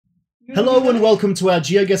Hello and welcome to our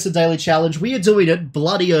Geoguessr Daily Challenge. We are doing it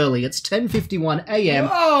bloody early. It's 10:51 a.m.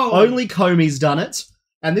 Whoa. Only Comey's done it.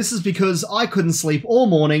 And this is because I couldn't sleep all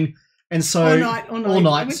morning. And so... All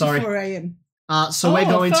night, sorry. 4 a.m. So we're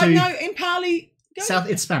going to... No, in Pali... South...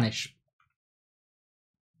 It's Spanish.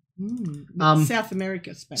 South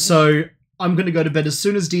America, Spanish. So I'm going to go to bed as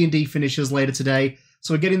soon as D&D finishes later today.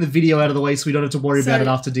 So we're getting the video out of the way so we don't have to worry about it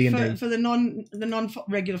after D&D. For the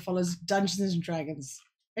non-regular followers, Dungeons and Dragons.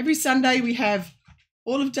 Every Sunday we have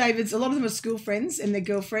all of David's, a lot of them are school friends and their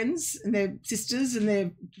girlfriends and their sisters and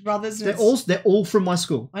their brothers. And they're all from my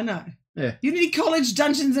school. I know. Yeah. Unity College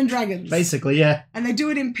Dungeons and Dragons. Basically, yeah. And they do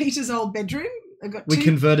it in Peter's old bedroom. We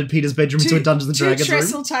converted Peter's bedroom into a Dungeons and Dragons room. 2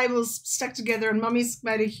 trestle tables stuck together, and Mummy's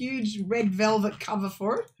made a huge red velvet cover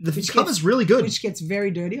for it. The cover's really good. Which gets very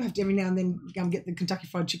dirty. I have to every now and then get the Kentucky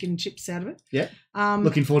Fried Chicken and chips out of it. Yeah.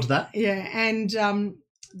 Looking forward to that. Yeah, and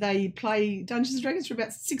they play Dungeons and Dragons for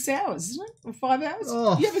about 6 hours, isn't it? Or 5 hours?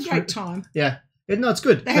 Oh, you have a great time. Yeah. No, it's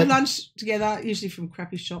good. They have lunch together, usually from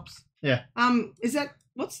crappy shops. Yeah. Is that,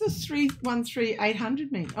 what's the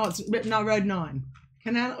 313-800 mean? Oh, it's Road 9.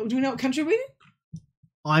 Do we know what country we're in?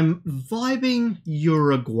 I'm vibing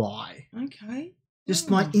Uruguay. Okay.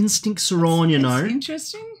 Just my instincts are on, you know. That's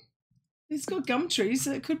interesting. It's got gum trees,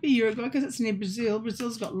 so it could be Uruguay because it's near Brazil.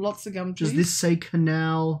 Brazil's got lots of gum trees. Does this say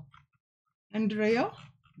Canal? Andrea?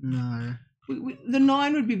 No. The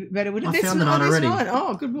 9 would be better, wouldn't it? I found the 9 already. 9.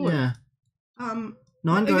 Oh, good boy. Yeah.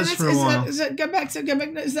 9 goes for a while. Go back.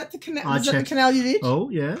 Is that the canal? Is that the canal you did?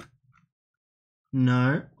 Oh, yeah.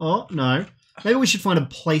 No. Oh, no. Maybe we should find a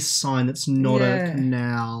place sign that's not a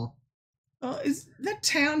canal. Oh, is that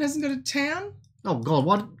town hasn't got a town? Oh God,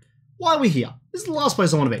 why are we here? This is the last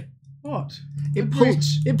place I want to be. What? It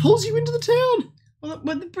pulls you into the town.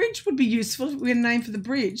 Well, the bridge would be useful if we had a name for the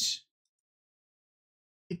bridge.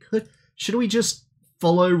 It could. Should we just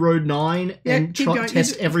follow Road 9 and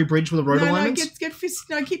test every bridge with a road alignment?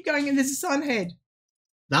 No, keep going, and there's a sign ahead.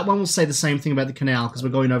 That one will say the same thing about the canal because we're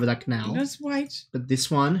going over that canal. Just wait. But this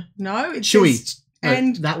one, no, it's Chewy.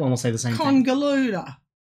 And that one will say the same thing. Congaluda.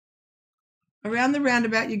 Around the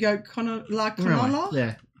roundabout, you go La Canola.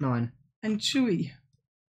 Yeah, 9. And Chewy.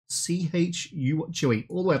 C-H-U Chewy,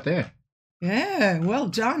 all the way up there. Yeah, well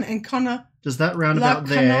done. And does that roundabout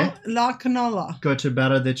there La Canola go to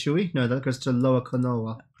Barra de Chewy? No, that goes to Lower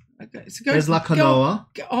Canoa. Okay, so there's La Canoa.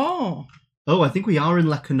 Oh, I think we are in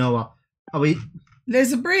La Canoa. Are we?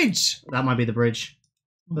 There's a bridge. That might be the bridge.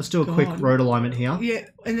 Let's do a quick road alignment here. Yeah,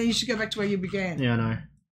 and then you should go back to where you began. Yeah, I know.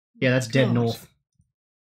 Yeah, that's dead north.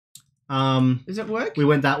 Does it work? We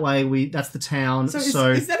went that way. That's the town.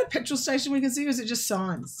 So is that a petrol station we can see, or is it just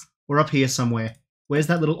signs? We're up here somewhere. Where's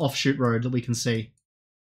that little offshoot road that we can see?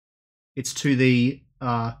 It's to the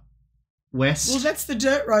west. Well, that's the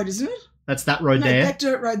dirt road, isn't it? That's that road there. That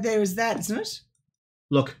dirt road there is that, isn't it?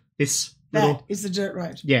 Look, that is the dirt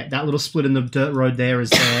road. Yeah, that little split in the dirt road there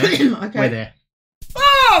is there. Okay. We're there.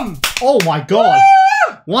 Boom! Oh my God!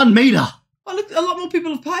 Woo! 1 meter. Oh, look, a lot more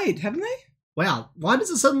people have paid, haven't they? Wow. Why does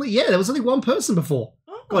it suddenly... Yeah, there was only one person before.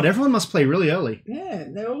 Oh. God, everyone must play really early. Yeah,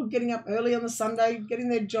 they're all getting up early on the Sunday, getting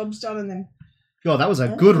their jobs done, and then... God, that was a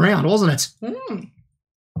good round, wasn't it?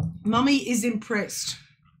 Mummy is impressed.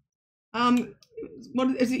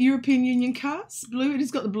 What is it? European Union cards? Blue? It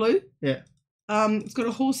has got the blue. Yeah. It's got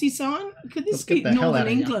a horsey sign. Could this be Northern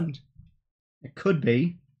England? It could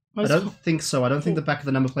be. I don't think so. I don't think the back of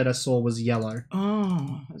the number plate I saw was yellow.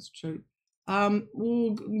 Oh, that's true.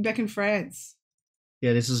 Well, back in France.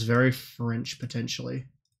 Yeah, this is very French, potentially.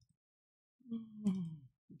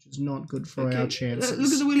 Which is not good for our chances.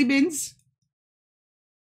 Look at the wheelie bins.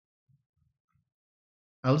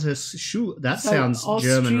 That sounds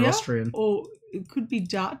German or Austrian. Or it could be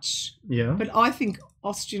Dutch. Yeah. But I think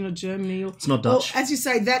Austrian or Germany. It's not Dutch. Or, as you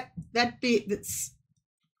say, that bit that's...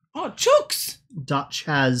 Oh, Chooks! Dutch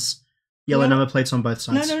has yellow number plates on both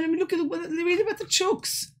sides. No, let me look at read about the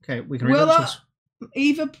Chooks. Okay, we can read about the Chooks.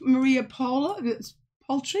 Eva Maria Paula, it's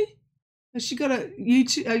poultry. Has she got a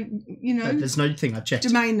YouTube, No, there's no thing, I checked.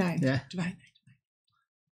 Domain name. Yeah. Domain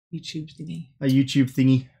name. YouTube thingy. A YouTube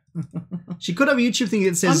thingy. She could have a YouTube thing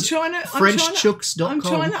that says FrenchChooks.com. I'm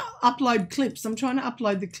trying to upload clips. I'm trying to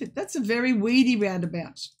upload the clip. That's a very weedy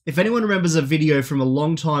roundabout. If anyone remembers a video from a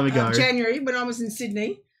long time ago. January, when I was in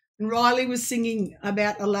Sydney, and Riley was singing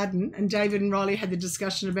about Aladdin, and David and Riley had the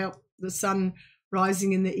discussion about the sun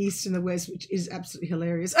rising in the east and the west, which is absolutely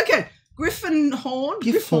hilarious. Okay,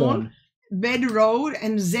 Griffithorn, Bed Road,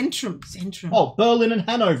 and Zentrum. Oh, Berlin and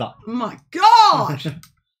Hanover. Oh my God!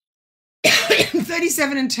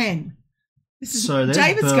 37 and 10. This is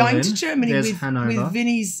David's Berlin, going to Germany with Hanover.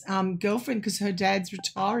 Vinny's girlfriend because her dad's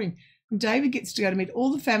retiring. David gets to go to meet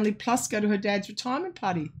all the family plus go to her dad's retirement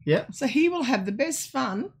party. Yeah. So he will have the best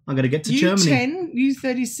fun. I'm going to get to U10, Germany.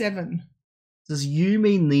 U37. Does you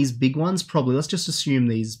mean these big ones? Probably. Let's just assume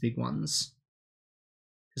these big ones.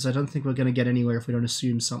 Because I don't think we're going to get anywhere if we don't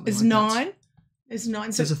assume something There's like 9. that. There's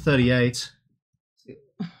 9. There's a 38.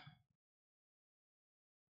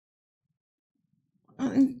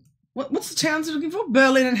 What's the towns we're looking for?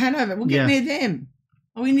 Berlin and Hanover. We'll get near them.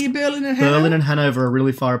 Are we near Berlin and Hanover? Berlin and Hanover are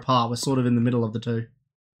really far apart. We're sort of in the middle of the two.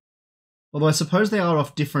 Although I suppose they are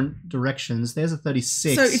off different directions. There's a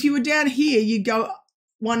 36. So if you were down here, you'd go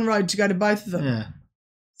one road to go to both of them. Yeah.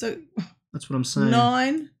 So that's what I'm saying.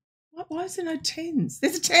 9. Why is there no 10s?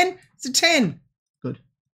 There's a 10. It's a 10. Good.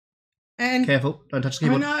 And careful. Don't touch the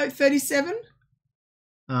keyboard. I know. 37.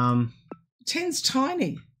 10's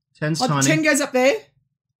tiny. 10's tiny. 10 goes up there.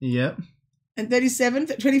 Yep. And 37,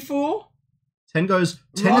 24. 10 goes.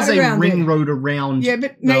 10 right is a ring there. road around. Yeah,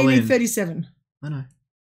 but now you need 37. I know.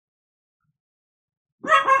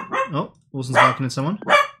 Oh, Wilson's barking at someone.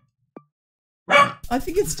 I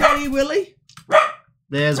think it's Daddy Willie.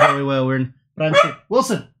 There's where we were. We're in.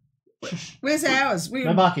 Wilson! Where's ours?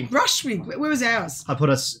 No barking. Rushwig. Where was ours? I put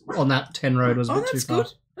us on that 10 road. Was a bit too far. That's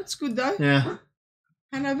good. That's good, though. Yeah.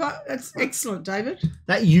 Hanover. That's excellent, David.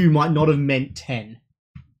 That U might not have meant 10.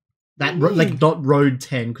 That like not road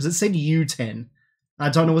 10 because it said U10. I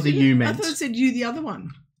don't know what the U meant. I thought it said U the other one.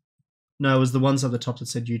 No, it was the ones at the top that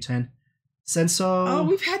said U10. Senso. Oh,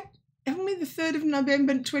 we've had, haven't we, the 3rd of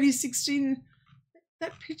November 2016?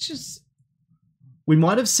 That picture's... We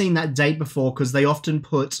might have seen that date before because they often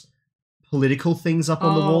put political things up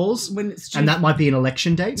on the walls. When it's and that might be an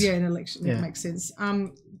election date. Yeah, an election. That makes sense.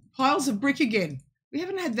 Piles of brick again. We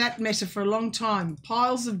haven't had that meta for a long time.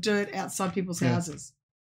 Piles of dirt outside people's houses.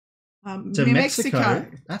 To New Mexico.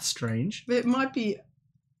 That's strange. But it might be...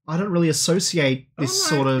 I don't really associate this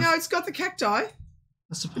sort of... No, it's got the cacti. I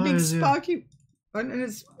suppose, big sparky... And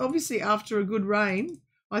it's obviously after a good rain.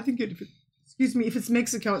 I think it... Excuse me, if it's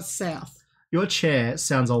Mexico, it's south. Your chair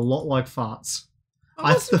sounds a lot like farts.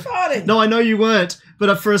 I wasn't farting. No, I know you weren't.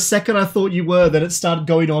 But for a second, I thought you were. Then it started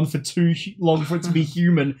going on for too long for it to be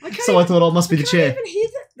human. So I thought, oh, it must be the chair. I can't even hear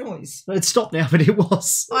that noise. It stopped now, but it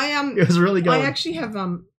was. It was really going. I actually have...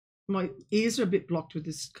 My ears are a bit blocked with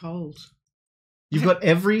this cold. You've got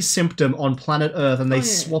every symptom on planet Earth and they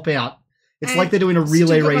swap out. It's like they're doing a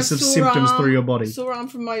relay race of symptoms through your body. Sore arm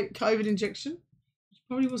from my COVID injection. Which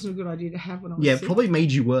probably wasn't a good idea to have when I was sick. Probably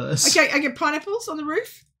made you worse. Okay, I get pineapples on the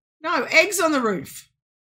roof. No, eggs on the roof.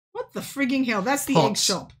 What the frigging hell? That's the egg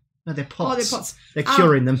shop. No, they're pots. Oh, they're pots. They're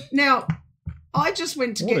curing them. Now, I just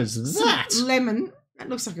went to get some lemon. That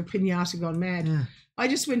looks like a piñata gone mad. Yeah. I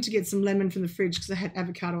just went to get some lemon from the fridge because I had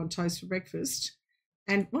avocado on toast for breakfast.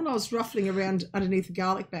 And when I was ruffling around underneath the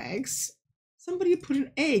garlic bags, somebody had put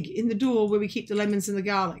an egg in the door where we keep the lemons and the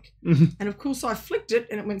garlic. And, of course, I flicked it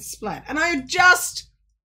and it went splat. And I had just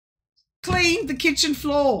cleaned the kitchen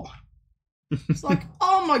floor. It's like,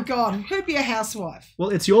 oh, my God, who'd be a housewife? Well,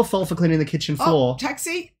 it's your fault for cleaning the kitchen floor.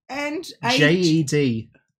 Taxi and... JED. Do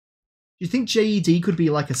you think JED could be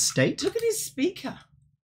like a state? Look at his speaker.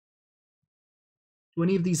 Do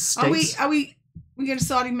any of these states... Are we going to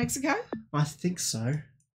decide in Mexico? I think so.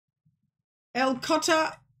 El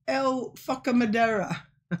Cota, El Foca Madera.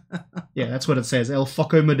 Yeah, that's what it says. El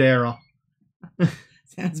Foco Madera.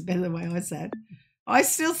 Sounds better the way I said. I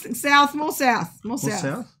still think south, more south. More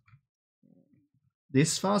south.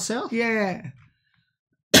 This far south? Yeah.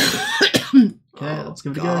 Okay, let's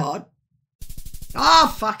give it a go.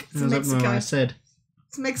 Oh, fuck. It's Mexico. I said.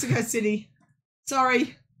 It's Mexico City.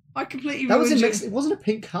 Sorry. I completely ruined ruined it. It wasn't a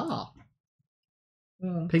pink car.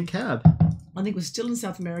 Pink cab. I think we're still in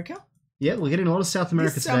South America. Yeah, we're getting a lot of South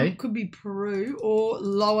America today. Could be Peru or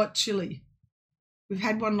Lower Chile. We've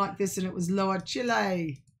had one like this and it was Lower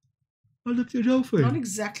Chile. I looked at dolphin. Not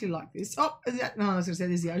exactly like this. Oh, no, I was going to say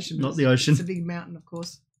there's the ocean. Not the ocean. It's a big mountain, of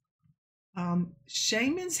course.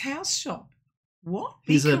 Shaman's House Shop. What?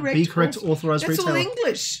 Be correct authorized retailer. That's all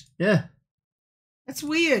English. Yeah. That's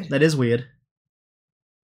weird. That is weird.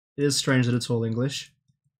 It is strange that it's all English.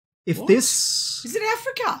 If this... Is it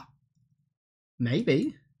Africa?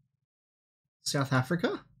 Maybe. South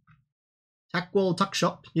Africa? Tuck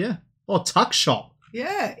shop, yeah. Oh, tuck shop.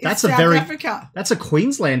 Yeah, that's South Africa. That's a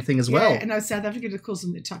Queensland thing as well. Yeah, no, South Africa calls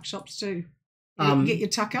them the tuck shops too. You can get your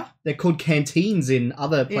tucker. They're called canteens in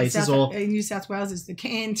other places. In New South Wales, it's the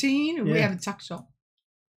canteen, and we have a tuck shop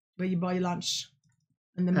where you buy your lunch.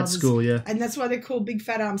 And the mothers, at school, yeah. And that's why they're called big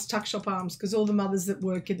fat arms, tuck shop arms, because all the mothers that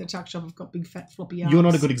work in the tuck shop have got big fat floppy arms. You're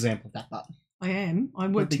not a good example of that, but I am. I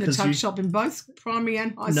worked in a because tuck you- shop in both primary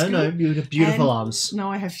and high No, school. no, you have beautiful And- arms.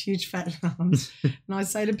 No, I have huge fat arms. And I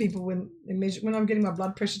say to people when I'm getting my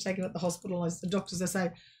blood pressure taken at the hospital, the doctors, they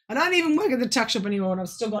say, I don't even work at the tuck shop anymore and I've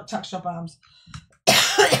still got tuck shop arms.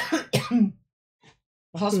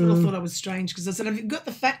 The hospital thought I was strange because I said, have you got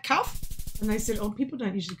the fat cuff? And they said, oh, people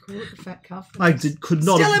don't usually call it the fat cuff. And Could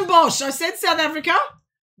not. Stellenbosch. I said South Africa.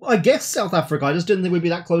 I guess South Africa. I just didn't think we'd be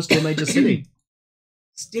that close to a major city.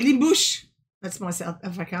 Stellenbosch. That's my South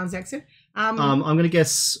Afrikaans accent. I'm gonna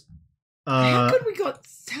guess. How did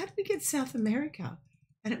we get South America?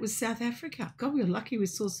 And it was South Africa. God, we were lucky we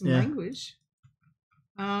saw some language.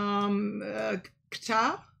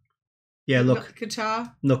 Qatar. Yeah, look,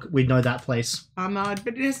 Qatar. look, we know that place. Ahmad,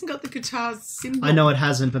 but it hasn't got the Qatar symbol. I know it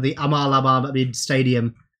hasn't, but the Amal Abad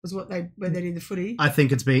Stadium, Was where they did the footy. I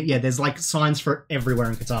think it's been, there's like signs for it everywhere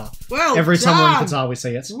in Qatar. Well, Every done. summer in Qatar we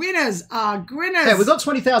see it. Winners are grinners. Yeah, we got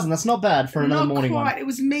 20,000. That's not bad for another Not morning quite. one. It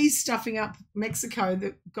was me stuffing up Mexico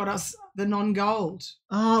that got us the non-gold.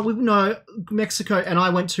 No, Mexico, and I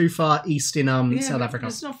went too far east in South but Africa.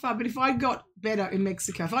 It's not far, but if I got better in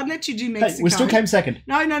Mexico, if I'd let you do Mexico, Hey, we still came second.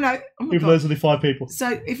 No. Oh my Even God. though there's only 5 people.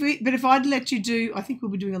 So if I'd let you do, I think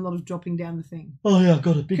we'll be doing a lot of dropping down the thing. Oh yeah, I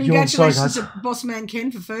got a big yawn. Sorry, Congratulations guys. to Boss Man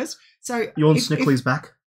Ken for first. So Yawn Snickley's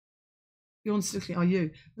back. Yawn Snickley, are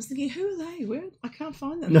you? I was thinking, who are they? Where? I can't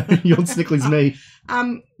find them. No, Yawn Snickley's me.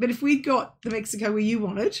 But if we'd got the Mexico where you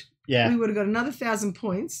wanted, Yeah. we would have got another 1,000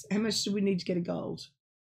 points. How much do we need to get a gold?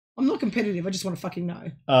 I'm not competitive. I just want to fucking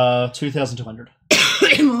know. 2,200.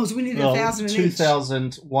 Well, so we need 1,000 in each.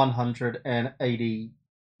 2,180.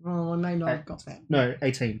 Oh, I may not have got that. No,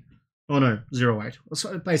 18. Oh no, 08.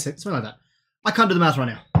 So basic, something like that. I can't do the math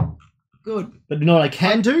right now. Good. But you know what I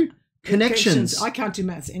can do? Connections. I can't do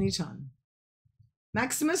maths anytime.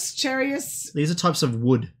 Maximus, Charius, These are types of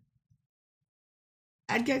wood.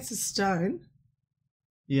 Adgate's a stone.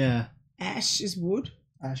 Yeah. Ash is wood.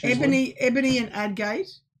 Ash is Ebony and Agate.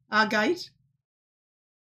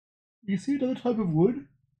 You see another type of wood?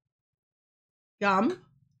 Gum.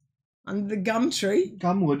 And the gum tree.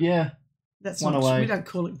 Gumwood, yeah. That's One not away. We don't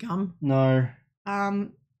call it gum. No.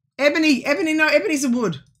 Ebony. No, ebony's a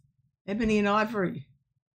wood. Ebony and ivory.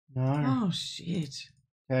 No. Oh shit.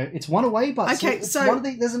 Okay, it's one away, but Okay, it's so- one of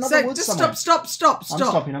there's another wood just somewhere. stop.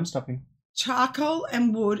 I'm stopping. Charcoal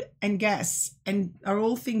and wood and gas and are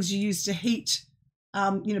all things you use to heat.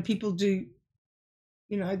 People do.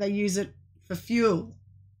 They use it for fuel.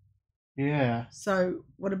 Yeah. So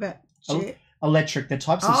what about jet? Electric, they're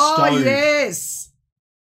types of Oh stove. yes,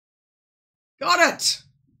 got it.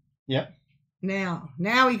 Yep. Now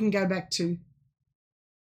we can go back to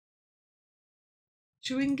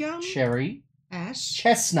chewing gum, Cherry. ash,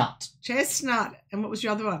 Chestnut. chestnut, and what was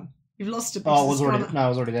your other one? You've lost it. Oh, because it it's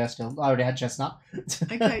was already there still. I already had chestnut. gone.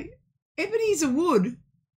 Okay, ebony's a wood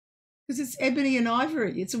because it's ebony and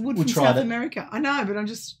ivory. It's a wood We from tried South it. America. I know, but I'm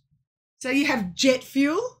just. So you have jet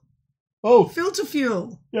fuel, Oh, filter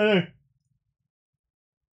fuel. no.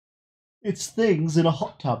 It's things in a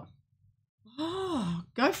hot tub. Oh,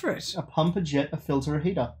 go for it. A pump, a jet, a filter, a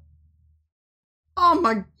heater. Oh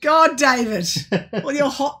my God, David! All your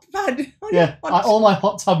hot bud. Yeah, all my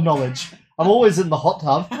hot tub knowledge. I'm always in the hot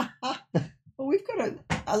tub. Well, we've got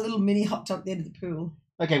a little mini hot tub at the end of the pool.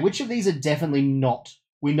 Okay, which of these are definitely not?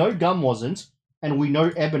 We know gum wasn't, and we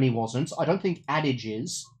know ebony wasn't. I don't think adage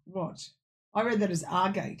is. What? I read that as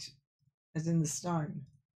agate, as in the stone.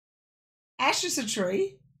 Ash is a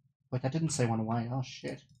tree. Wait, that didn't say one away. Oh,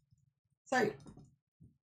 shit. So,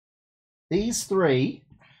 These 3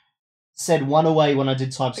 said one away when I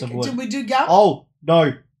did types of wood. did we do gum? Oh,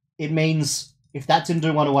 no. It means, if that didn't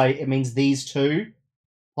do one away, it means these 2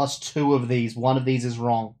 plus 2 of these. One of these is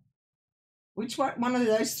wrong. Which one of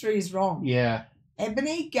those 3 is wrong? Yeah.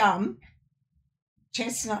 Ebony, gum,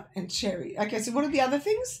 chestnut, and cherry. Okay, so what are the other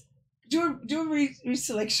things? Do a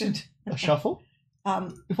reselection. A shuffle?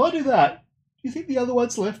 Um, If I do that, do you think the other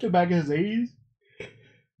ones left are magazines?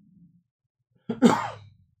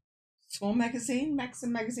 Small magazine,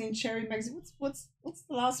 Maxim magazine, cherry magazine. What's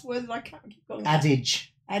the last word that I can't keep going?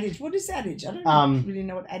 Adage. Adage. What is adage? I don't really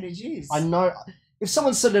know what adage is. I know. If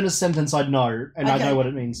someone said it in a sentence, I'd know, and I Okay. know what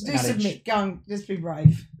it means. Do Adage. submit. Go on. Just be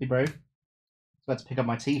brave. Be brave. So let's pick up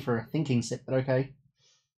my tea for a thinking sip, but okay.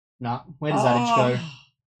 Nah, where does adage go?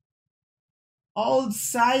 Old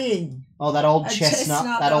saying. Oh, that old A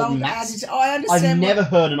chestnut, that old adage. max. Oh, I I've understand. never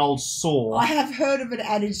heard an old saw. I have heard of an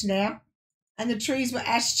adage now. And the trees were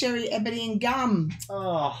ash, cherry, ebony, and gum.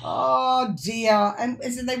 Oh. Oh dear! And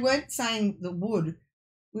so they weren't saying the wood.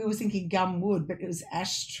 We were thinking gum wood, but it was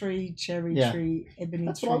ash tree, cherry Yeah. tree, ebony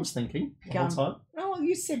That's tree. what I was thinking the whole Gum. time. Oh, well,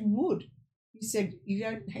 you said wood. You You said you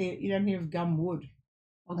don't hear of gum wood.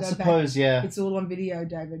 I'll I go suppose, back. yeah. It's all on video,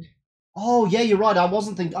 David. Oh, yeah, you're right. I was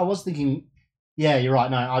thinking. Yeah, you're right.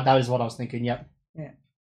 No, that is what I was thinking. Yep. Yeah.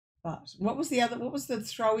 But what was the other? What was the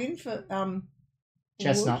throw in for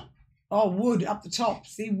Chestnut. wood? Oh, wood up the top.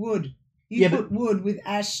 See, wood. You put wood with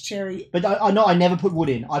ash, cherry. But I know I never put wood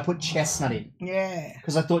in. I put chestnut in. Yeah.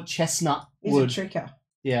 Because I thought chestnut is wood. a tricker.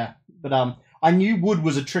 Yeah. But I knew wood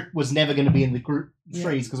was never going to be in the group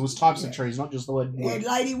trees because it was types of trees, not just the word wood. Yeah,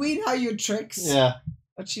 lady, we know your tricks. Yeah.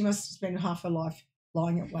 But she must spend half her life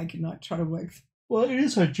lying awake at night trying to work. Well, it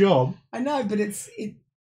is her job. I know, but it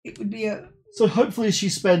would be a... So hopefully she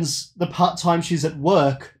spends the part-time she's at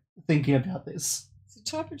work thinking about this. It's a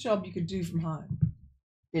type of job you could do from home.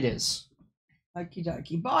 It is. Okie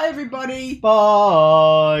dokie. Bye, everybody.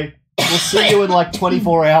 Bye. We'll see you in like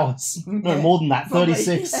 24 hours. No, more than that. Probably.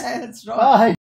 36. Yeah, that's right. Bye.